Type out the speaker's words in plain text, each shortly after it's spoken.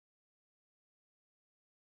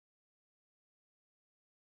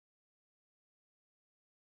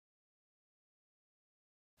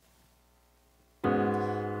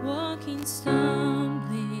and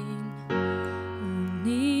stumbling,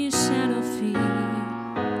 only Shadowfeet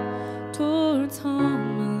towards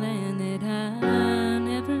home, a land that I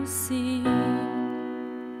never seen.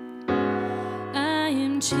 I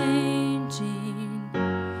am changing,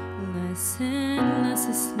 less and less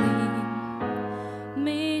asleep,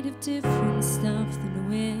 made of different stuff than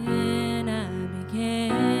when I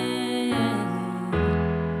began,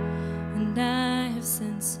 and I have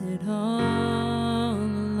sensed it all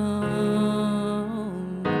along.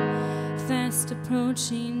 Fast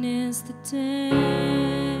approaching is the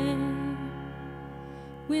day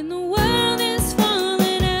when the world is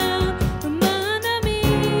falling out from under me.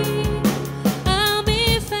 I'll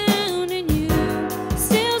be found in you,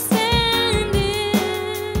 still standing.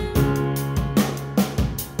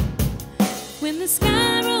 When the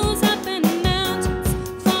sky